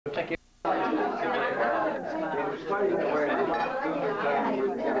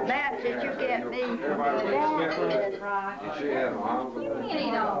She had mom. You can't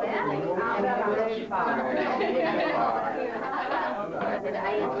eat all that.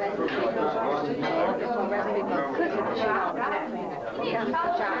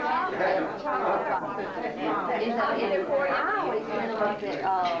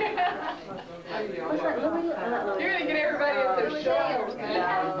 You're gonna get everybody at their shelves.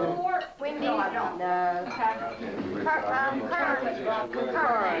 Wendy? No, I don't. No.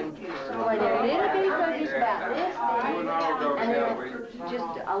 Kern. So they're little bitty cookies about this big, and then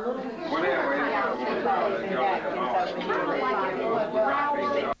just a little.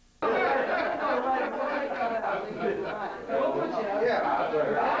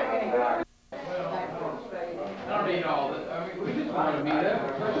 I don't need all this. I mean, we just want to meet up.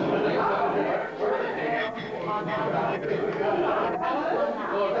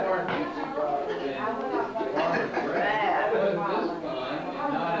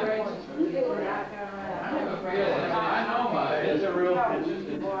 It's a real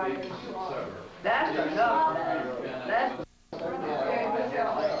consistent That's enough. That's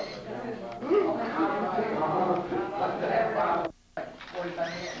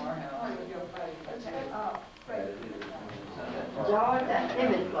George, that's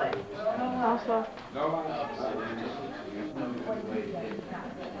Emmett place. Also.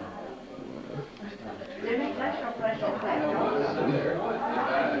 Jimmy, that's your place.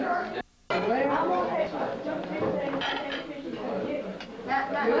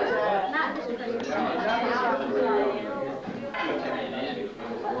 Not this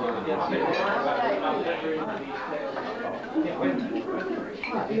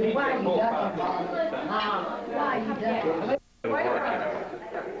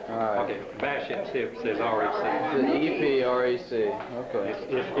Okay, bash it, see if it says REC. The EPREC, okay.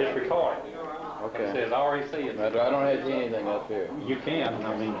 It's recorded. Okay. It says REC. I don't have to see anything up here. You can, I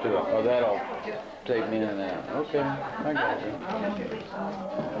mean, to it. Oh, that'll take me in and out. Okay, I got you.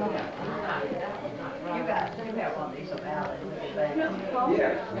 You guys do have one of these about it.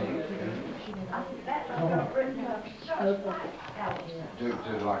 Yeah.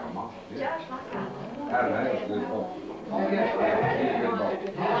 Just like a mom. Yeah. I don't know, it's good boy.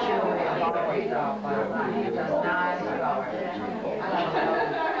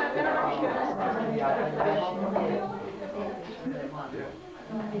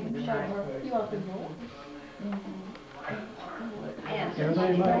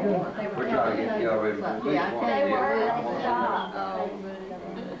 Everything like good? We're trying to get the elevator from this one.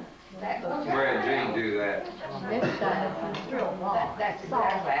 Where did Gene do that? That's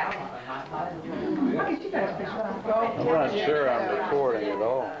exactly out. I'm not sure I'm recording at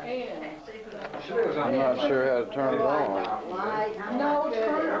all. I'm not sure how to turn it on. No,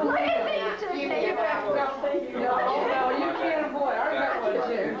 turn it on. No, you can't avoid. I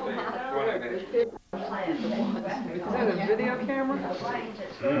remember what it is. Is that a video camera? That's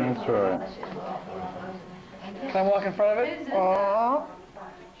right. Can I walk in front of it? Aww.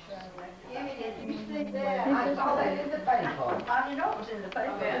 I saw that in the paper. I didn't know it was in the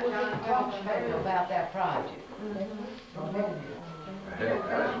paper. It was in the paper about that project. Heck,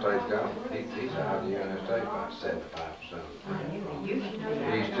 that state's got, he's out of the United States by 75%. He's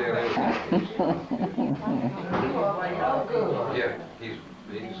still in. Yeah,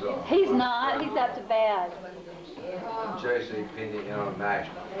 He's not. He's up to bad. J.C. Penney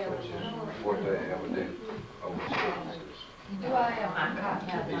International, which is what they ever do overseas. Do I have my cotton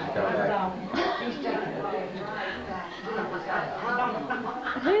out? He's come back. He's taking it.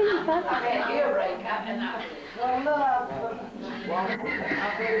 Who are you talking I had earring coming out. Well, look.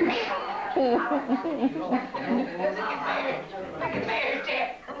 Look at Mary,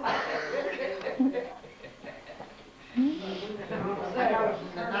 Jeff.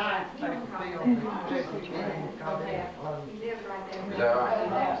 Is that right?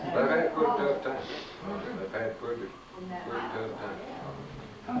 They've had good tough times. They've had pretty tough times.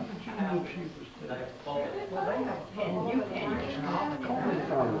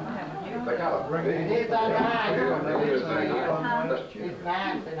 They got a big... It's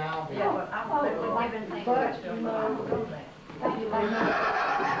nice and all. Yeah, I thought it was given things. But, you know,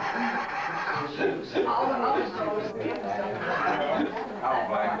 all the other stores give us some. Well,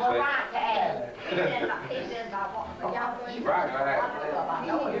 right to add. He said, I want, y'all going to... Right, I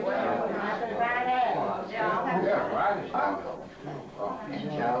know it well. I said, right at. Yeah, right.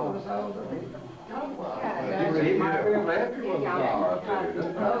 He might be able to help you with a car up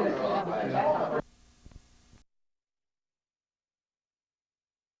there.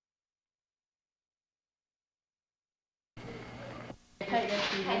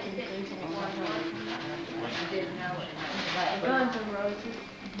 Guns N' Roses.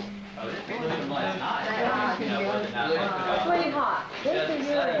 Sweetheart, this is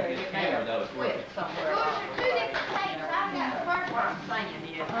yours. Quit somewhere. Those are two different things. I've got the first one saying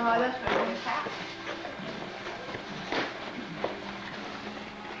you. Oh, that's really happy.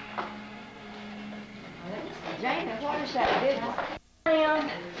 Jana, what is that business? Well,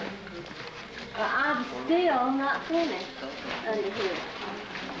 I'm still not finished under here.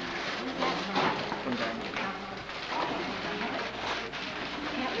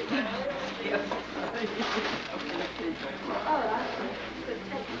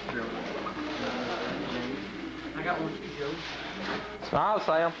 I got one for Joe. Smile,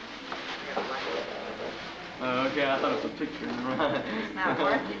 Sam. Oh, okay, I thought it was a picture. It's not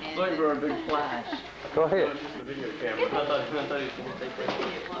working, is it? Looking for a big flash. Go ahead. It's just a video camera. I thought he was going to take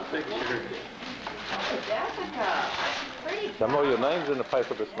that picture. Jessica, pretty. Some of your names in the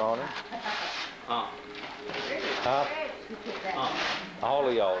paper this morning. Huh? All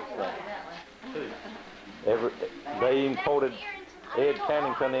of y'all's names. They even quoted Ed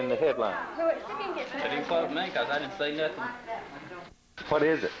Cannington in the headline. They didn't quote me because I didn't say nothing. What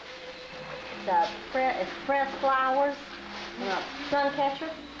is it? It's pressed flowers, sun catcher.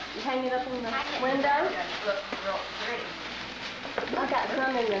 You hang it up in the window. I got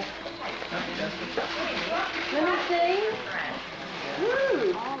some in the. Let me see.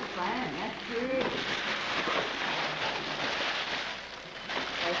 Woo! Oh, fine, that's good.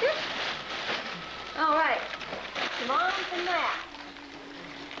 Thank you. All right. Come on from that.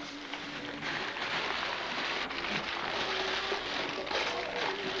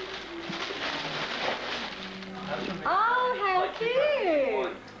 Oh, how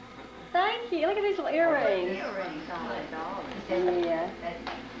cute! Thank you. Look at these little earrings. Earrings on that dog. Yeah.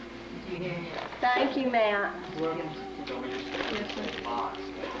 Did you hear him? Thank you, Matt.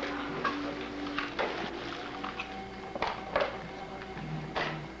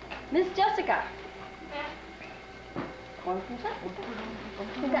 Miss Jessica. One from that one.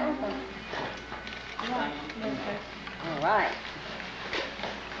 Where's that one from? All right.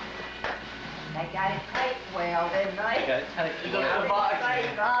 They got it taped well, didn't they? Okay, take it out of the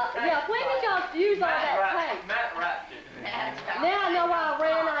box. Yeah, when did y'all use all that tape? Matt wrapped it. Now I know why I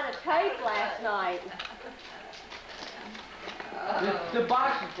ran out of tape last night. The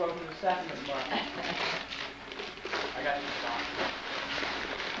box was broken the second of the box. I got this box.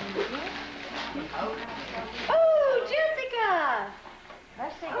 Oh, Jessica!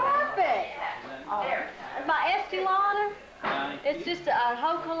 Let's see. Perfect. There. My Estee Lauder. It's just a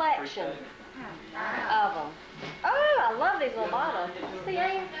whole collection of them. Oh, I love these little bottles. See,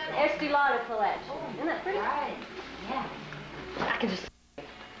 Estee Lauder collection. Isn't that pretty? Right. Yeah. I can just.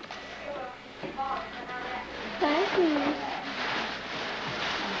 Thank you.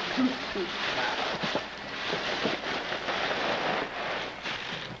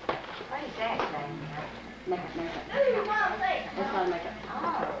 What is that thing? Makeup. That's my makeup. Oh,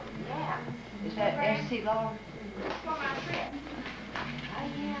 yeah. Is that Estee Lauder? For my trip. Oh,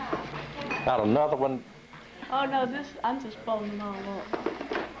 yeah. Got another one. Oh no, I'm just pulling them all up.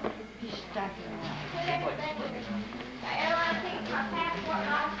 You stuck it on. Airline ticket, my passport, and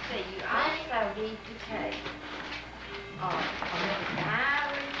I'll see you. I'm so deep to take. Oh, I'm in the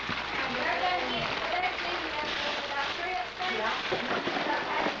diary. We're gonna get our trip, yeah.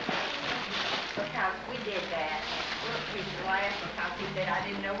 Because we did that. We laughed because he said I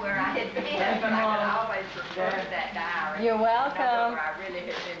didn't know where I had been, but I could always refer to that diary. You're Know welcome. whether I really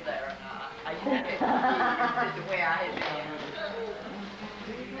had been there or not. I used to get confused as to where I had been.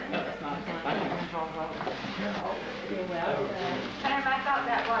 You're welcome. Sam, I thought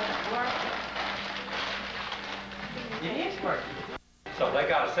that wasn't working. It is working. So they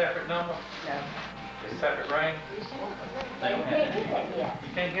got a separate number? No. A separate ring? They can't get that yet.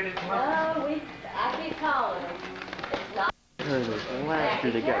 You can't get it tomorrow? No, I keep calling them. It's not. Last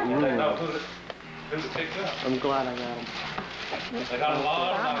year they got They know ruined. who to pick up. I'm glad I got them. They got a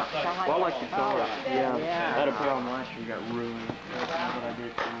lot of stuff. Well, I like you saw it. Yeah. Yeah. I had a problem last year, got ruined. That's not what I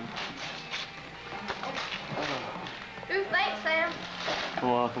did to them. Ooh, thanks, Sam.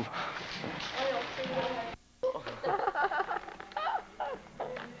 You're welcome.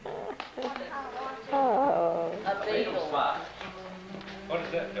 Oh. A beetle. What is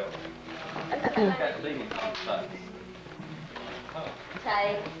that, Joe? Got leaning sides.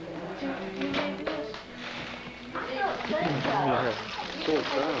 Take. Yeah. Short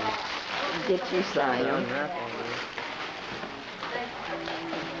time. Get you some. Unwrap all this.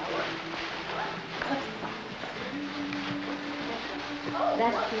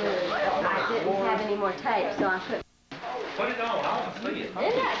 That's true. I didn't have any more tape, so I put. Put it on, I want to see it. Isn't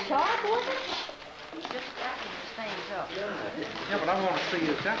that sharp, wasn't it? was just wrapping his things up. Yeah, but I want to see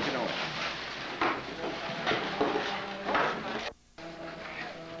his jacket on.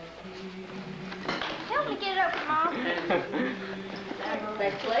 Help me get it open, Mom.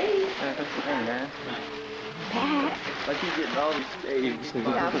 Say please. Hey, man. Like you getting all these staves.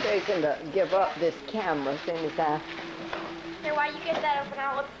 Yeah, I'm fixing to give up this camera as soon as I... Here, while you get that open,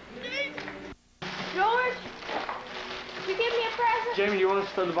 I'll look. George, you give me a present? Jamie, you want us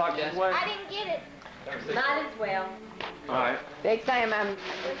to throw the boxes away? I didn't get it. Might as well. All right. Big Sam, I'm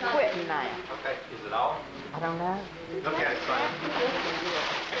quitting now. Okay, is it all? I don't know. Look at it, son.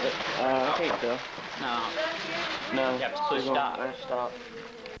 I think so. No. No. You have to push stop. Stop.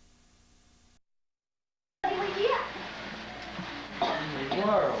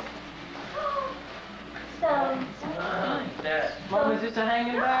 World. Dad. Mom, is this a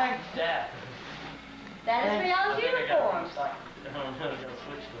hanging bag? Dad. That is for y'all's uniforms.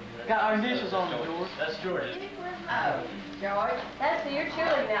 Got our initials on it, George. That's George's. Oh, George. That's for your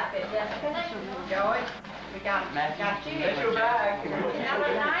cheerleading outfit, Jessica. George, we got you. That's your bag. Have a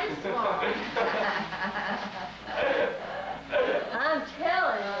nice one. I'm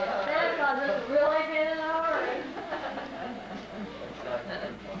telling you, Santa Claus has really been in a hurry.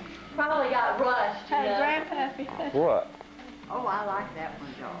 Probably got rushed, you know. Grandpappy. What? Oh, I like that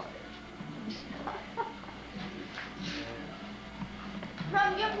one, George.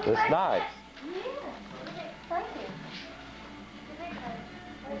 Mom, you have It's nice. Yeah. Thank you.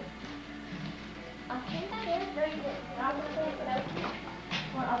 Okay, that is very good. I'm going to say it without you.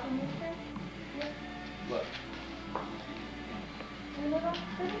 Want to open this thing? What?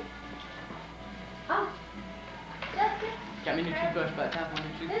 Oh, Jessica, Got me a new toothbrush by the time I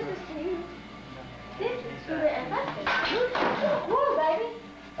new this toothbrush. is to you. This is for the ambassador. Woo, baby.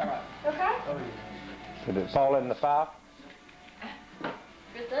 All right. Okay? Oh, yeah. Did it fall in the fire?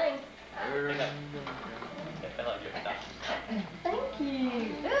 Good thing. Thank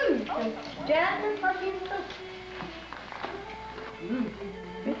you. Ooh, some jasmine perfume soap.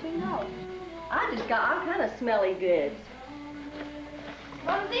 Good to know. I'm kind of smelly goods.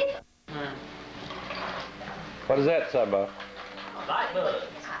 What is these? What does that say about? Light bulbs.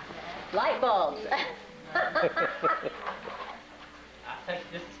 Light bulbs. I think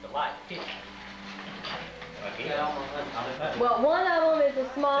this is the light kitchen. Well, one of them is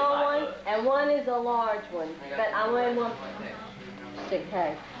a small one, and one is a large one. But I only want stick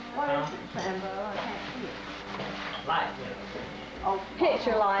tag. Light. Oh,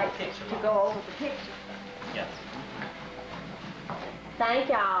 picture lights Picture to lights. go over the picture. Yes. Thank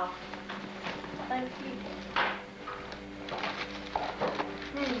y'all. Thank you.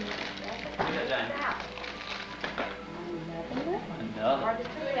 Look at that. Another. Hard to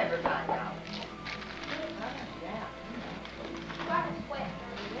see everybody out.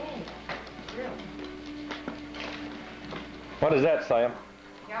 What does that, Sam?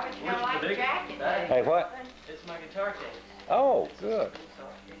 You always feel like a jacket. Hey, what? It's my guitar case. Oh, good.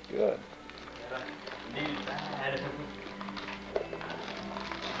 Good. Needed that.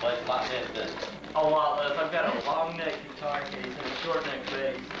 Like this. A lot less. I've got a long neck guitar case and a short neck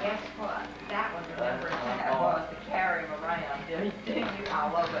bass. Guess what? That one, remember, that was to carry him around, didn't you?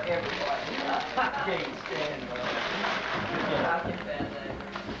 All over everybody. I can't stand it. I can bet that.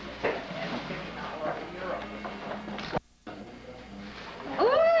 And picking all over Europe.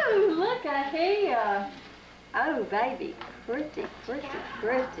 Ooh, look, I hear. Oh, baby. Pretty, pretty,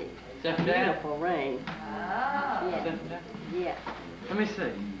 pretty. Step down. Beautiful ring. Oh. Yeah. Step down. Yeah. Let me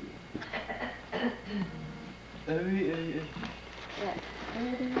see. Yeah.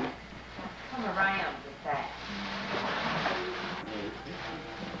 Come around with that.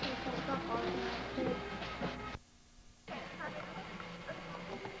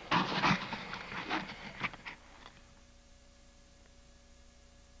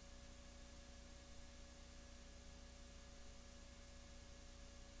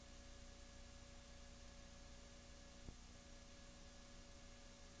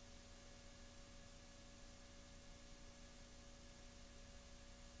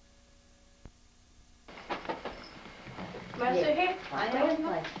 Want to sit here? I know this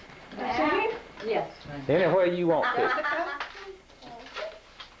place. Want to sit here? Yes. Anywhere you want to.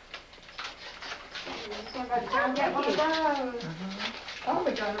 Somebody come get one of those. Oh,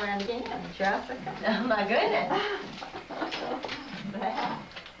 we're going around again, Jessica. Oh, my goodness.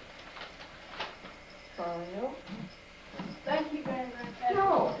 Thank you, Grandpa.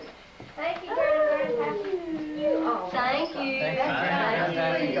 No. Thank you, Grandpa. Thank you. Thank you.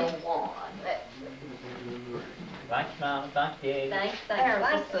 Thank you. Thanks, Mom. Thank you. Thanks, There's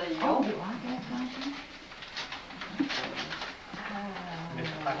thanks. the seal. Oh,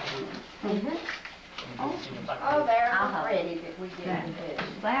 Oh, mhm. Oh, they're I'll ready that we get to this.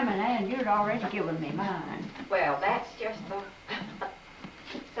 Sam and Ann, you'd already given me mine. Well, that's just the,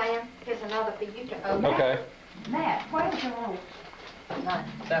 Sam, here's another for you to open. Okay. Matt, where's your little...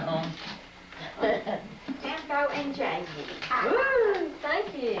 Is that home? Sambo and Jamie. Woo,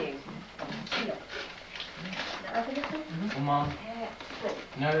 thank you. Well, Mom.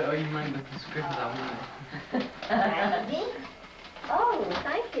 No, oh, you mind the scribbles I want. Jamie. Oh,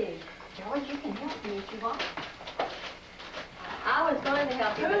 thank you. George, you can help me if you want. I was going to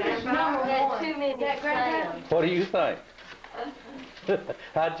help you, but I number had one? too many Sams. What do you think?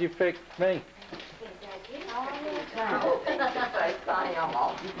 How'd you pick me?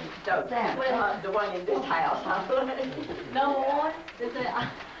 The one in this house. Number one? Is it?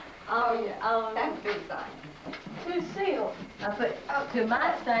 Oh, yeah. That's a big sign. Who's Seal? I put to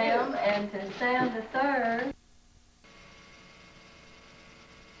my Sam and to Sam the third.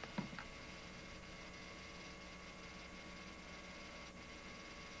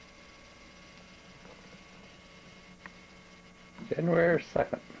 January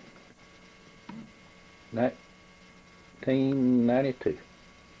 2nd, 1992.